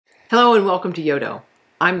Hello and welcome to YODO.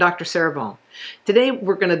 I'm Dr. Sarah Bohm. Today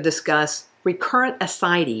we're going to discuss recurrent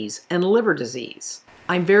ascites and liver disease.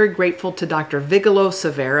 I'm very grateful to Dr. Vigelo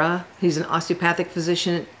Severa. He's an osteopathic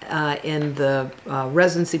physician in the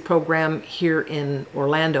residency program here in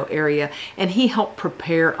Orlando area, and he helped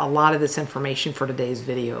prepare a lot of this information for today's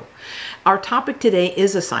video. Our topic today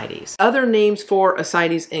is ascites. Other names for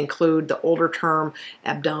ascites include the older term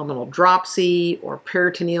abdominal dropsy or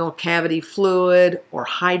peritoneal cavity fluid or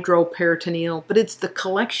hydroperitoneal, but it's the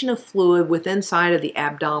collection of fluid within inside of the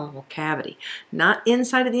abdominal cavity, not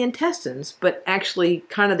inside of the intestines, but actually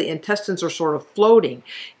kind of the intestines are sort of floating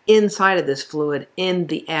inside of this fluid in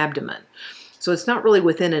the abdomen. So it's not really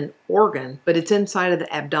within an organ, but it's inside of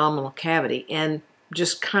the abdominal cavity and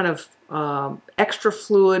just kind of extra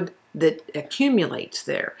fluid that accumulates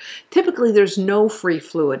there. Typically there's no free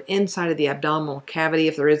fluid inside of the abdominal cavity.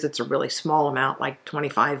 If there is, it's a really small amount, like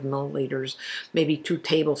 25 milliliters, maybe 2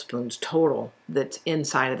 tablespoons total that's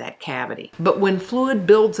inside of that cavity. But when fluid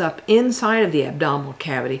builds up inside of the abdominal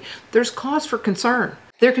cavity, there's cause for concern.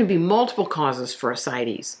 There can be multiple causes for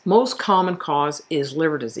ascites. Most common cause is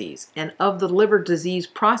liver disease. And of the liver disease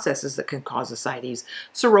processes that can cause ascites,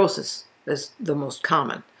 cirrhosis is the most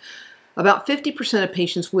common. About 50% of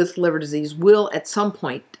patients with liver disease will at some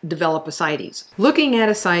point develop ascites. Looking at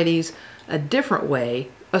ascites a different way,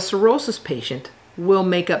 a cirrhosis patient will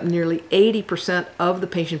make up nearly 80% of the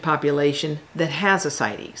patient population that has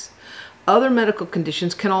ascites. Other medical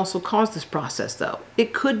conditions can also cause this process though.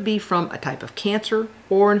 It could be from a type of cancer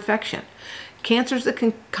or infection. Cancers that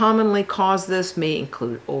can commonly cause this may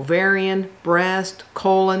include ovarian, breast,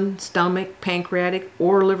 colon, stomach, pancreatic,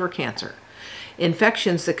 or liver cancer.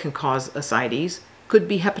 Infections that can cause ascites could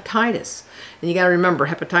be hepatitis. And you got to remember,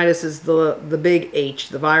 hepatitis is the big H,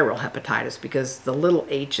 the viral hepatitis, because the little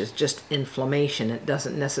h is just inflammation. It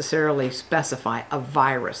doesn't necessarily specify a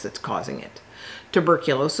virus that's causing it.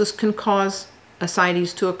 Tuberculosis can cause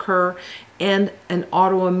ascites to occur, and an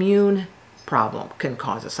autoimmune problem can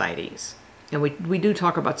cause ascites. And we do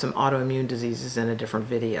talk about some autoimmune diseases in a different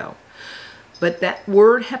video. But that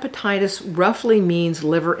word hepatitis roughly means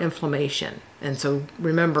liver inflammation. And so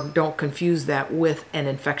remember, don't confuse that with an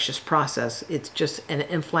infectious process. It's just an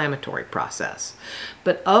inflammatory process.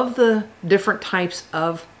 But of the different types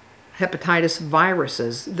of hepatitis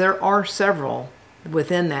viruses, there are several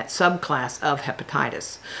within that subclass of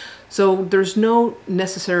hepatitis. So there's no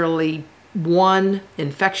necessarily one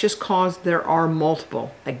infectious cause. There are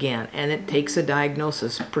multiple again, and it takes a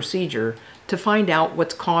diagnosis procedure to find out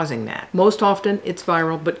what's causing that. Most often it's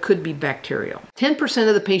viral, but could be bacterial. 10%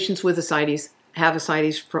 of the patients with ascites have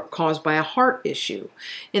ascites caused by a heart issue,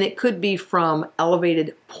 and it could be from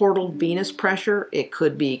elevated portal venous pressure, it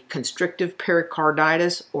could be constrictive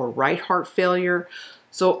pericarditis or right heart failure.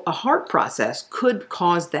 So a heart process could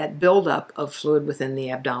cause that buildup of fluid within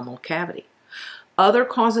the abdominal cavity. Other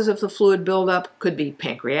causes of the fluid buildup could be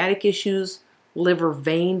pancreatic issues, liver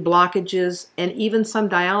vein blockages, and even some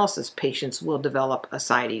dialysis patients will develop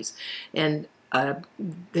ascites. And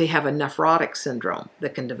they have a nephrotic syndrome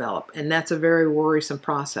that can develop, and that's a very worrisome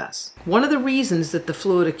process. One of the reasons that the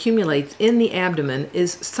fluid accumulates in the abdomen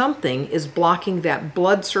is something is blocking that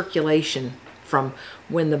blood circulation from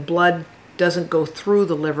when the blood doesn't go through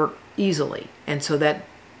the liver easily. And so that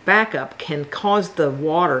backup can cause the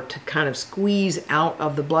water to kind of squeeze out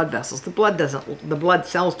of the blood vessels. The blood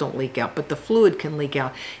cells don't leak out, but the fluid can leak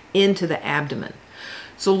out into the abdomen.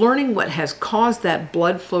 So learning what has caused that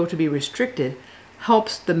blood flow to be restricted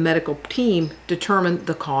helps the medical team determine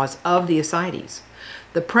the cause of the ascites.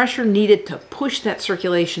 The pressure needed to push that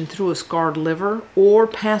circulation through a scarred liver or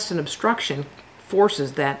past an obstruction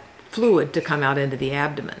forces that fluid to come out into the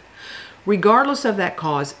abdomen. Regardless of that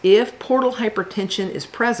cause, if portal hypertension is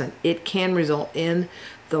present, it can result in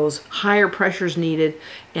those higher pressures needed,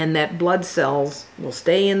 and that blood cells will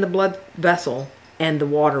stay in the blood vessel and the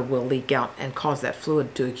water will leak out and cause that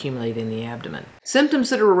fluid to accumulate in the abdomen.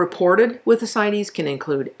 Symptoms that are reported with ascites can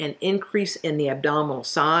include an increase in the abdominal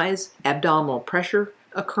size, abdominal pressure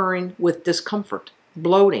occurring with discomfort,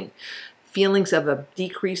 bloating, feelings of a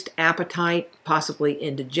decreased appetite, possibly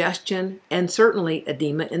indigestion, and certainly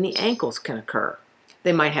edema in the ankles can occur.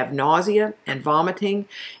 They might have nausea and vomiting,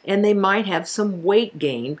 and they might have some weight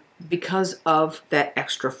gain because of that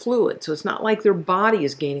extra fluid. So it's not like their body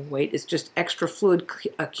is gaining weight, it's just extra fluid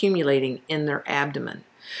accumulating in their abdomen.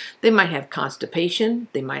 They might have constipation,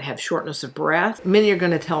 they might have shortness of breath. Many are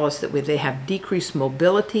going to tell us that they have decreased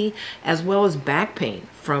mobility as well as back pain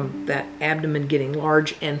from that abdomen getting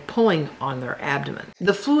large and pulling on their abdomen.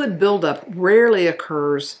 The fluid buildup rarely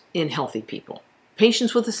occurs in healthy people.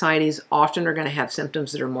 Patients with ascites often are going to have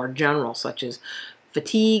symptoms that are more general, such as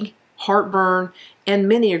fatigue, heartburn, and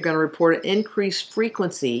many are going to report an increased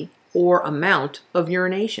frequency or amount of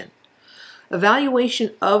urination.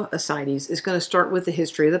 Evaluation of ascites is going to start with the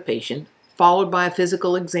history of the patient, followed by a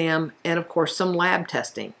physical exam and, of course, some lab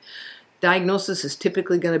testing. Diagnosis is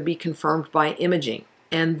typically going to be confirmed by imaging,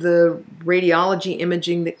 and the radiology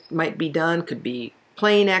imaging that might be done could be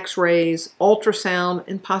plain x-rays, ultrasound,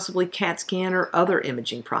 and possibly CAT scan or other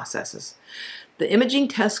imaging processes. The imaging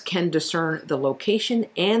test can discern the location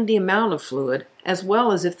and the amount of fluid, as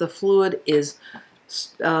well as if the fluid is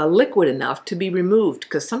liquid enough to be removed,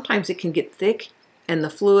 because sometimes it can get thick and the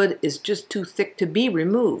fluid is just too thick to be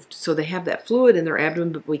removed. So they have that fluid in their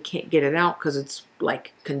abdomen, but we can't get it out because it's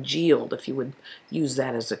like congealed, if you would use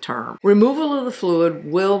that as a term. Removal of the fluid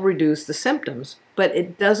will reduce the symptoms, but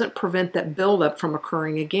it doesn't prevent that buildup from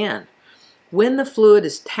occurring again. When the fluid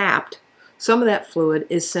is tapped, some of that fluid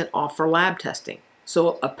is sent off for lab testing.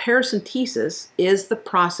 So a paracentesis is the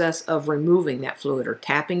process of removing that fluid or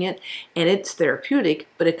tapping it, and it's therapeutic,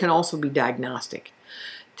 but it can also be diagnostic.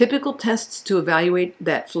 Typical tests to evaluate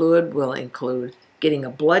that fluid will include getting a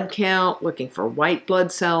blood count, looking for white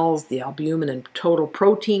blood cells, the albumin and total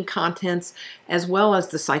protein contents, as well as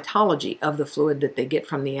the cytology of the fluid that they get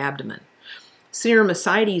from the abdomen. Serum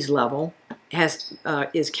ascites level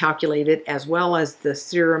is calculated, as well as the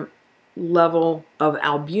serum level of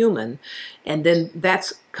albumin, and then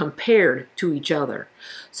that's compared to each other.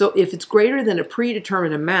 So if it's greater than a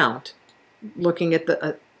predetermined amount, looking at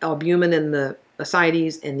the albumin in the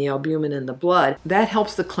ascites and the albumin in the blood, that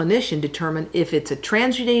helps the clinician determine if it's a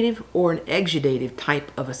transudative or an exudative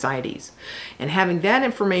type of ascites. And having that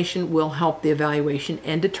information will help the evaluation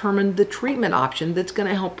and determine the treatment option that's going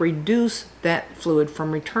to help reduce that fluid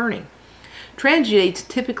from returning. Transudates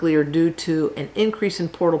typically are due to an increase in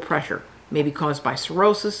portal pressure, maybe caused by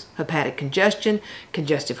cirrhosis, hepatic congestion,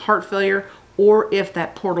 congestive heart failure, or if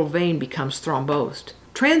that portal vein becomes thrombosed.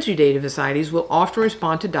 Transudative ascites will often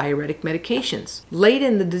respond to diuretic medications. Late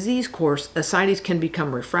in the disease course, ascites can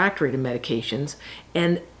become refractory to medications,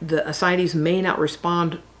 and the ascites may not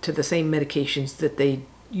respond to the same medications that they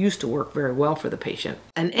used to work very well for the patient.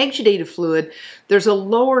 An exudative fluid, there's a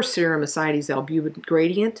lower serum ascites albumin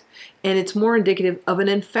gradient, and it's more indicative of an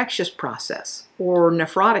infectious process or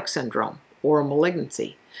nephrotic syndrome or a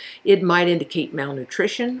malignancy. It might indicate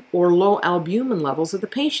malnutrition or low albumin levels of the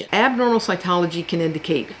patient. Abnormal cytology can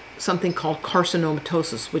indicate something called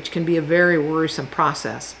carcinomatosis, which can be a very worrisome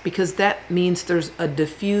process because that means there's a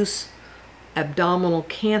diffuse abdominal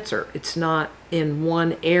cancer. It's not in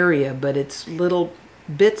one area, but it's little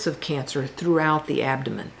bits of cancer throughout the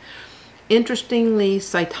abdomen. Interestingly,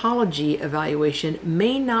 cytology evaluation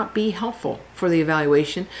may not be helpful for the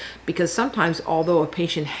evaluation because sometimes, although a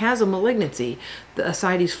patient has a malignancy, the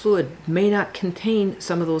ascites fluid may not contain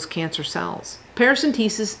some of those cancer cells.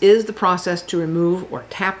 Paracentesis is the process to remove or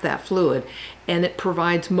tap that fluid, and it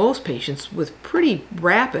provides most patients with pretty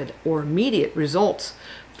rapid or immediate results.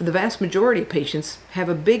 For the vast majority of patients, have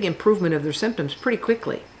a big improvement of their symptoms pretty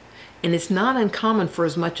quickly. And it's not uncommon for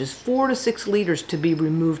as much as 4 to 6 liters to be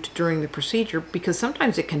removed during the procedure because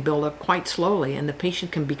sometimes it can build up quite slowly and the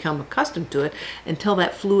patient can become accustomed to it until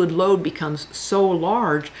that fluid load becomes so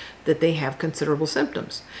large that they have considerable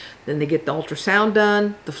symptoms. Then they get the ultrasound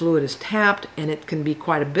done, the fluid is tapped, and it can be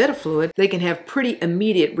quite a bit of fluid. They can have pretty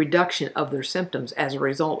immediate reduction of their symptoms as a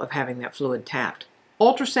result of having that fluid tapped.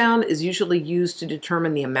 Ultrasound is usually used to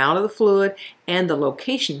determine the amount of the fluid and the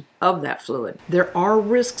location of that fluid. There are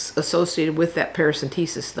risks associated with that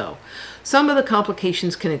paracentesis though. Some of the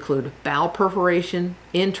complications can include bowel perforation,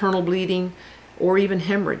 internal bleeding, or even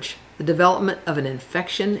hemorrhage. The development of an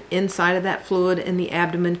infection inside of that fluid in the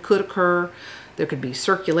abdomen could occur. There could be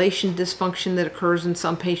circulation dysfunction that occurs in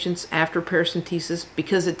some patients after paracentesis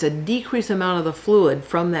because it's a decreased amount of the fluid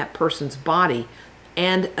from that person's body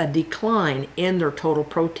and a decline in their total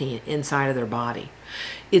protein inside of their body.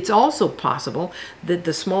 It's also possible that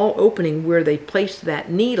the small opening where they placed that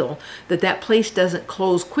needle, that place doesn't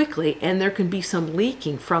close quickly and there can be some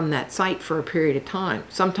leaking from that site for a period of time.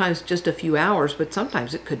 Sometimes just a few hours, but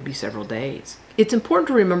sometimes it could be several days. It's important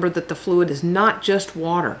to remember that the fluid is not just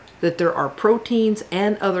water, that there are proteins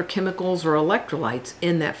and other chemicals or electrolytes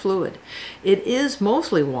in that fluid. It is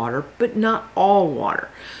mostly water, but not all water.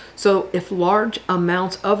 So if large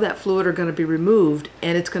amounts of that fluid are going to be removed,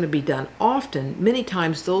 and it's going to be done often, many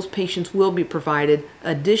times those patients will be provided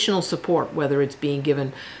additional support, whether it's being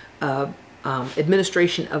given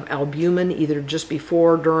administration of albumin either just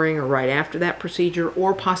before, during, or right after that procedure,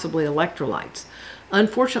 or possibly electrolytes.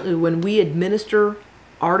 Unfortunately, when we administer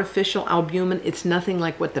artificial albumin, it's nothing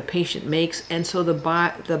like what the patient makes, and so the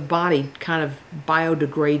body kind of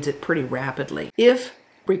biodegrades it pretty rapidly. If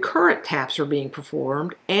recurrent taps are being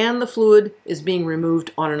performed and the fluid is being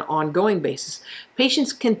removed on an ongoing basis,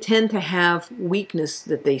 patients can tend to have weakness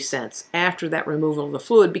that they sense after that removal of the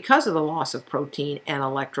fluid because of the loss of protein and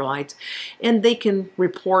electrolytes, and they can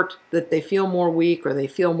report that they feel more weak or they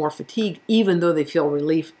feel more fatigued even though they feel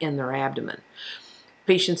relief in their abdomen.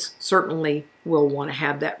 Patients certainly will want to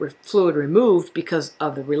have that fluid removed because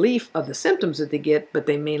of the relief of the symptoms that they get, but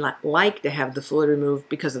they may not like to have the fluid removed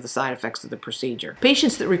because of the side effects of the procedure.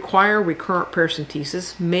 Patients that require recurrent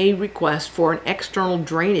paracentesis may request for an external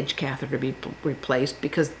drainage catheter to be replaced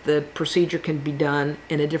because the procedure can be done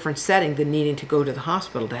in a different setting than needing to go to the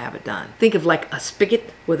hospital to have it done. Think of like a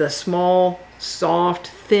spigot with a small, soft,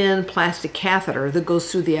 thin plastic catheter that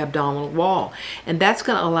goes through the abdominal wall. And that's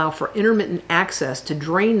going to allow for intermittent access to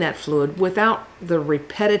drain that fluid without the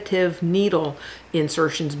repetitive needle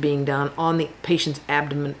insertions being done on the patient's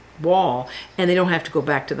abdomen wall, and they don't have to go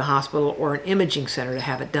back to the hospital or an imaging center to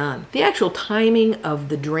have it done. The actual timing of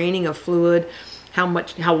the draining of fluid,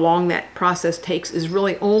 how long that process takes, is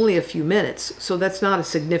really only a few minutes, so that's not a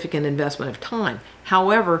significant investment of time.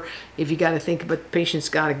 However, if you got to think about the patient's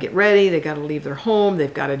got to get ready, they got to leave their home,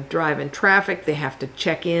 they've got to drive in traffic, they have to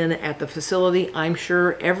check in at the facility. I'm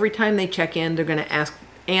sure every time they check in, they're going to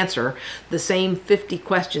answer the same 50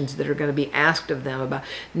 questions that are going to be asked of them about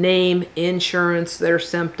name, insurance, their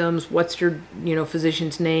symptoms, what's your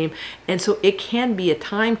physician's name. And so it can be a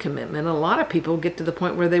time commitment. A lot of people get to the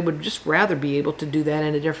point where they would just rather be able to do that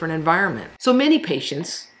in a different environment. So many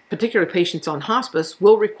patients, particularly patients on hospice,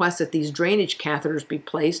 will request that these drainage catheters be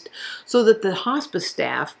placed so that the hospice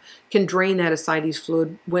staff can drain that ascites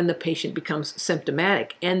fluid when the patient becomes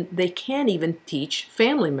symptomatic. And they can even teach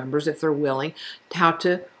family members, if they're willing, how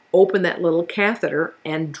to open that little catheter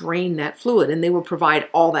and drain that fluid. And they will provide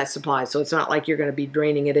all that supply. So it's not like you're going to be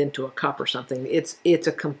draining it into a cup or something. It's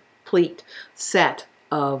a complete set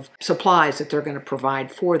of supplies that they're going to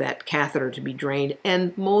provide for that catheter to be drained,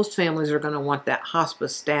 and most families are going to want that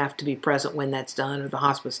hospice staff to be present when that's done, or the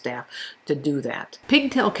hospice staff to do that.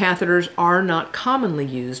 Pigtail catheters are not commonly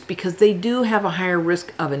used because they do have a higher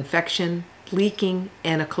risk of infection, leaking,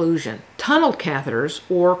 and occlusion. Tunneled catheters,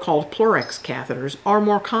 or called Pleurix catheters, are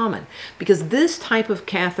more common because this type of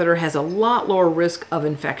catheter has a lot lower risk of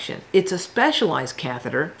infection. It's a specialized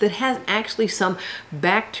catheter that has actually some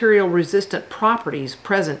bacterial resistant properties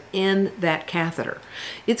present in that catheter.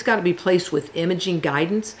 It's got to be placed with imaging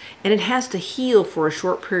guidance, and it has to heal for a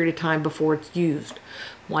short period of time before it's used.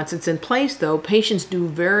 Once it's in place, though, patients do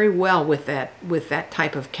very well with that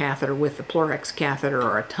type of catheter, with the Pleurix catheter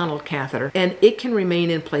or a tunneled catheter, and it can remain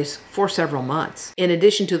in place for several months. In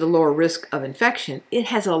addition to the lower risk of infection, it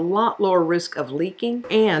has a lot lower risk of leaking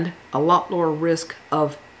and a lot lower risk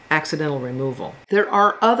of accidental removal. There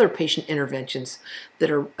are other patient interventions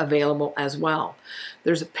that are available as well.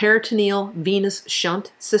 There's a peritoneal venous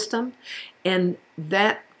shunt system, and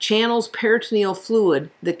that channels peritoneal fluid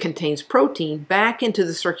that contains protein back into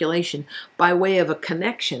the circulation by way of a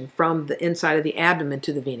connection from the inside of the abdomen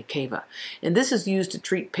to the vena cava. And this is used to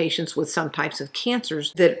treat patients with some types of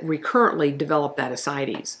cancers that recurrently develop that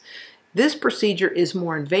ascites. This procedure is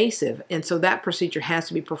more invasive, and so that procedure has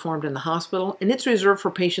to be performed in the hospital, and it's reserved for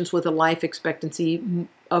patients with a life expectancy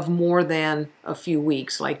of more than a few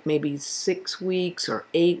weeks, like maybe 6 weeks or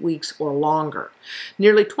 8 weeks or longer.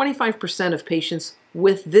 Nearly 25% of patients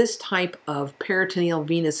with this type of peritoneal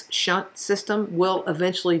venous shunt system will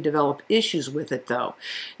eventually develop issues with it, though,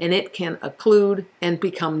 and it can occlude and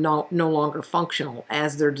become no longer functional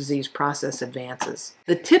as their disease process advances.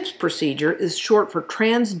 The TIPS procedure is short for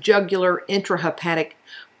transjugular intrahepatic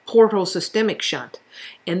portosystemic shunt,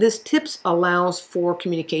 and this TIPS allows for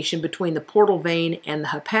communication between the portal vein and the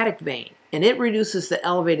hepatic vein, and it reduces the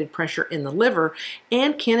elevated pressure in the liver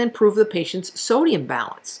and can improve the patient's sodium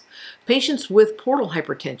balance. Patients with portal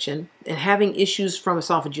hypertension and having issues from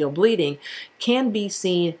esophageal bleeding can be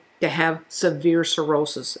seen to have severe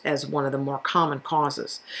cirrhosis as one of the more common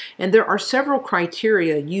causes. And there are several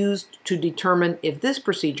criteria used to determine if this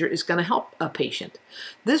procedure is going to help a patient.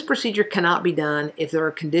 This procedure cannot be done if there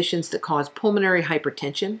are conditions that cause pulmonary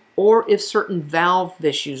hypertension, or if certain valve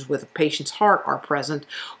issues with a patient's heart are present,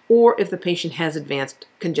 or if the patient has advanced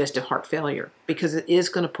congestive heart failure, because it is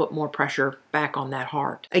going to put more pressure back on that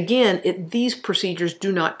heart. Again, these procedures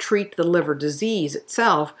do not treat the liver disease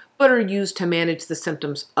itself, but are used to manage the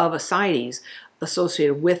symptoms of ascites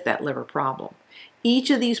associated with that liver problem.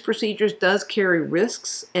 Each of these procedures does carry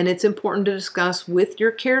risks, and it's important to discuss with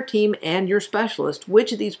your care team and your specialist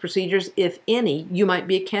which of these procedures, if any, you might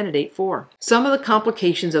be a candidate for. Some of the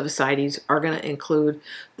complications of ascites are going to include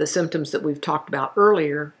the symptoms that we've talked about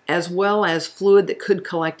earlier, as well as fluid that could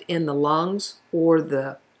collect in the lungs or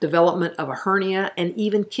the development of a hernia and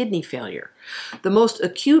even kidney failure. The most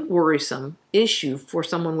acute worrisome issue for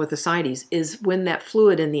someone with ascites is when that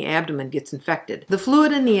fluid in the abdomen gets infected. The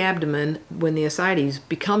fluid in the abdomen, when the ascites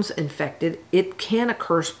becomes infected, it can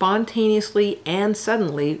occur spontaneously and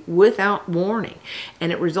suddenly without warning,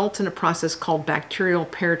 and it results in a process called bacterial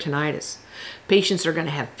peritonitis. Patients are going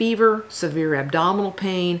to have fever, severe abdominal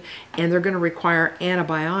pain, and they're going to require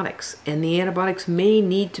antibiotics, and the antibiotics may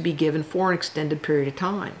need to be given for an extended period of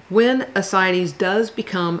time. When ascites does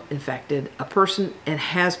become infected, a person and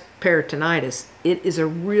has peritonitis, it is a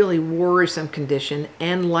really worrisome condition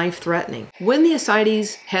and life-threatening. When the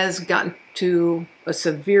ascites has gotten to a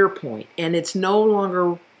severe point and it's no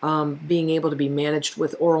longer being able to be managed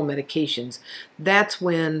with oral medications, that's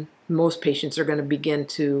when most patients are going to begin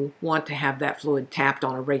to want to have that fluid tapped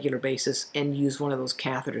on a regular basis and use one of those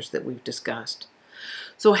catheters that we've discussed.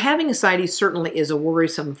 So having ascites certainly is a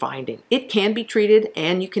worrisome finding. It can be treated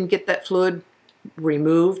and you can get that fluid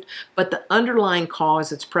removed, but the underlying cause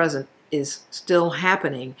that's present is still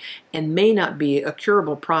happening and may not be a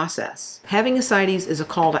curable process. Having ascites is a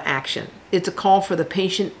call to action. It's a call for the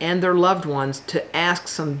patient and their loved ones to ask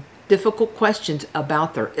some difficult questions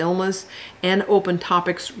about their illness and open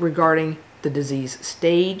topics regarding the disease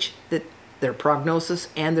stage, their prognosis,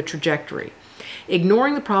 and the trajectory.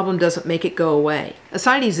 Ignoring the problem doesn't make it go away.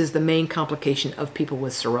 Ascites is the main complication of people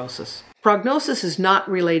with cirrhosis. Prognosis is not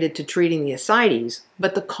related to treating the ascites,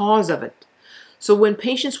 but the cause of it. So when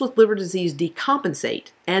patients with liver disease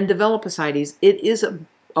decompensate and develop ascites, it is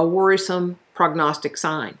a worrisome prognostic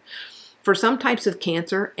sign. For some types of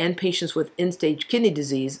cancer and patients with end-stage kidney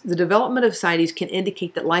disease, the development of ascites can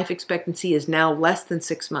indicate that life expectancy is now less than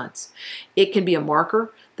 6 months. It can be a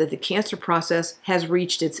marker that the cancer process has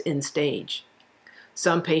reached its end stage.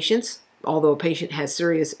 Some patients, although a patient has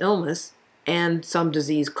serious illness and some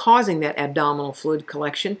disease causing that abdominal fluid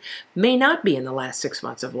collection, may not be in the last 6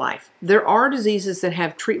 months of life. There are diseases that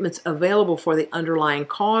have treatments available for the underlying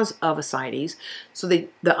cause of ascites, so the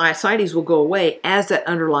ascites will go away as that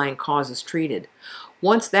underlying cause is treated.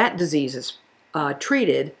 Once that disease is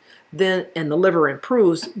treated, then and the liver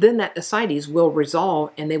improves, then that ascites will resolve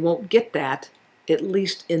and they won't get that at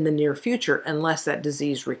least in the near future, unless that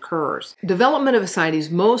disease recurs. Development of ascites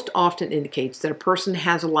most often indicates that a person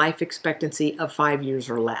has a life expectancy of 5 years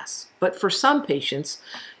or less. But for some patients,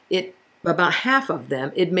 about half of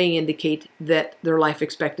them, it may indicate that their life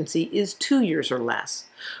expectancy is 2 years or less.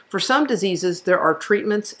 For some diseases, there are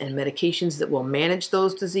treatments and medications that will manage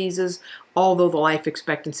those diseases, although the life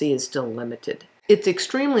expectancy is still limited. It's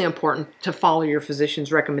extremely important to follow your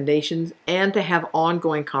physician's recommendations and to have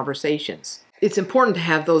ongoing conversations. It's important to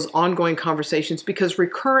have those ongoing conversations because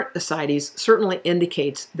recurrent ascites certainly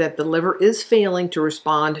indicates that the liver is failing to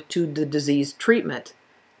respond to the disease treatment.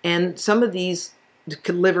 And some of these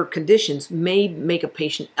liver conditions may make a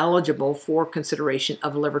patient eligible for consideration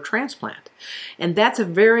of a liver transplant. And that's a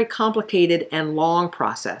very complicated and long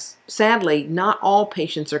process. Sadly, not all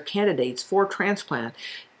patients are candidates for transplant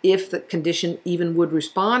if the condition even would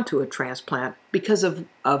respond to a transplant because of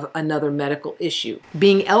another medical issue.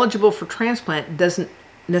 Being eligible for transplant doesn't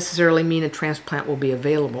necessarily mean a transplant will be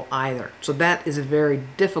available either. So that is a very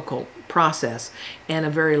difficult process and a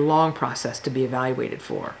very long process to be evaluated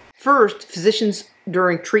for. First, physicians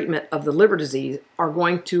during treatment of the liver disease are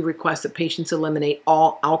going to request that patients eliminate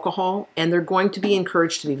all alcohol, and they're going to be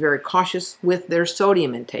encouraged to be very cautious with their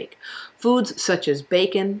sodium intake. Foods such as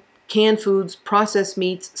bacon, canned foods, processed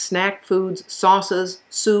meats, snack foods, sauces,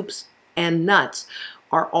 soups, and nuts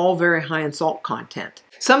are all very high in salt content.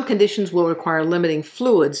 Some conditions will require limiting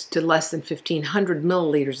fluids to less than 1,500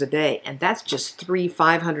 milliliters a day, and that's just 3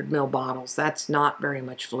 500 ml bottles. That's not very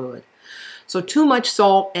much fluid. So too much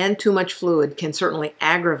salt and too much fluid can certainly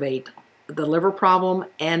aggravate the liver problem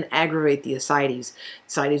and aggravate the ascites.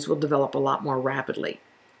 Ascites will develop a lot more rapidly.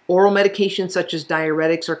 Oral medications such as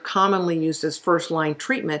diuretics are commonly used as first-line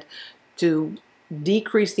treatment to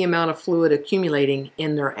decrease the amount of fluid accumulating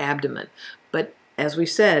in their abdomen. But as we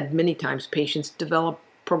said, many times patients develop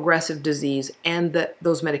progressive disease and that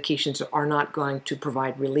those medications are not going to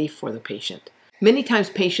provide relief for the patient. Many times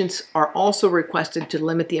patients are also requested to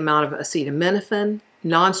limit the amount of acetaminophen,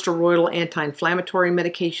 non-steroidal anti-inflammatory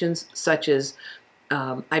medications such as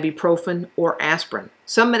ibuprofen or aspirin.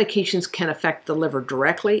 Some medications can affect the liver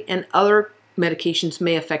directly, and other medications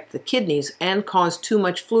may affect the kidneys and cause too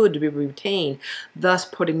much fluid to be retained, thus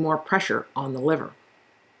putting more pressure on the liver.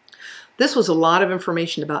 This was a lot of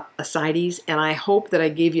information about ascites, and I hope that I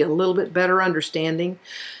gave you a little bit better understanding.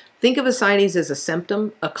 Think of ascites as a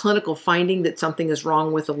symptom, a clinical finding that something is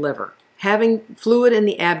wrong with the liver. Having fluid in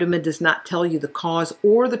the abdomen does not tell you the cause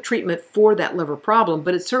or the treatment for that liver problem,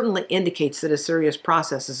 but it certainly indicates that a serious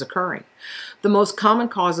process is occurring. The most common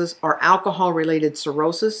causes are alcohol-related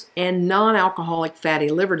cirrhosis and non-alcoholic fatty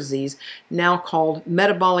liver disease, now called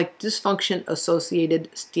metabolic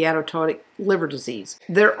dysfunction-associated steatotic liver disease.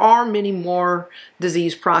 There are many more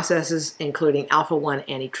disease processes, including alpha-1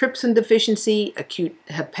 antitrypsin deficiency, acute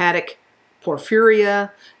hepatic porphyria,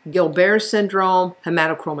 Gilbert's syndrome,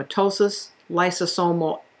 hematochromatosis,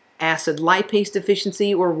 lysosomal acid lipase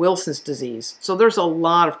deficiency, or Wilson's disease. So there's a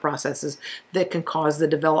lot of processes that can cause the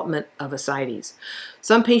development of ascites.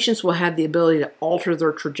 Some patients will have the ability to alter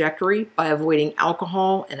their trajectory by avoiding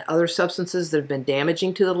alcohol and other substances that have been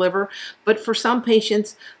damaging to the liver, but for some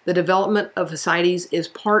patients, the development of ascites is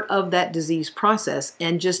part of that disease process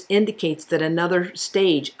and just indicates that another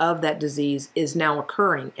stage of that disease is now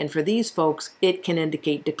occurring, and for these folks, it can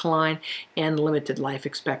indicate decline and limited life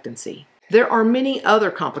expectancy. There are many other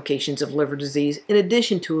complications of liver disease in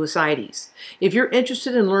addition to ascites. If you're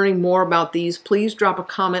interested in learning more about these, please drop a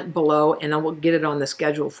comment below and I will get it on the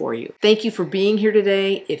schedule for you. Thank you for being here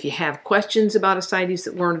today. If you have questions about ascites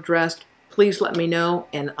that weren't addressed, please let me know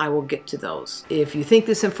and I will get to those. If you think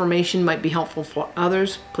this information might be helpful for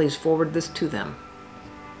others, please forward this to them.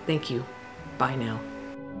 Thank you. Bye now.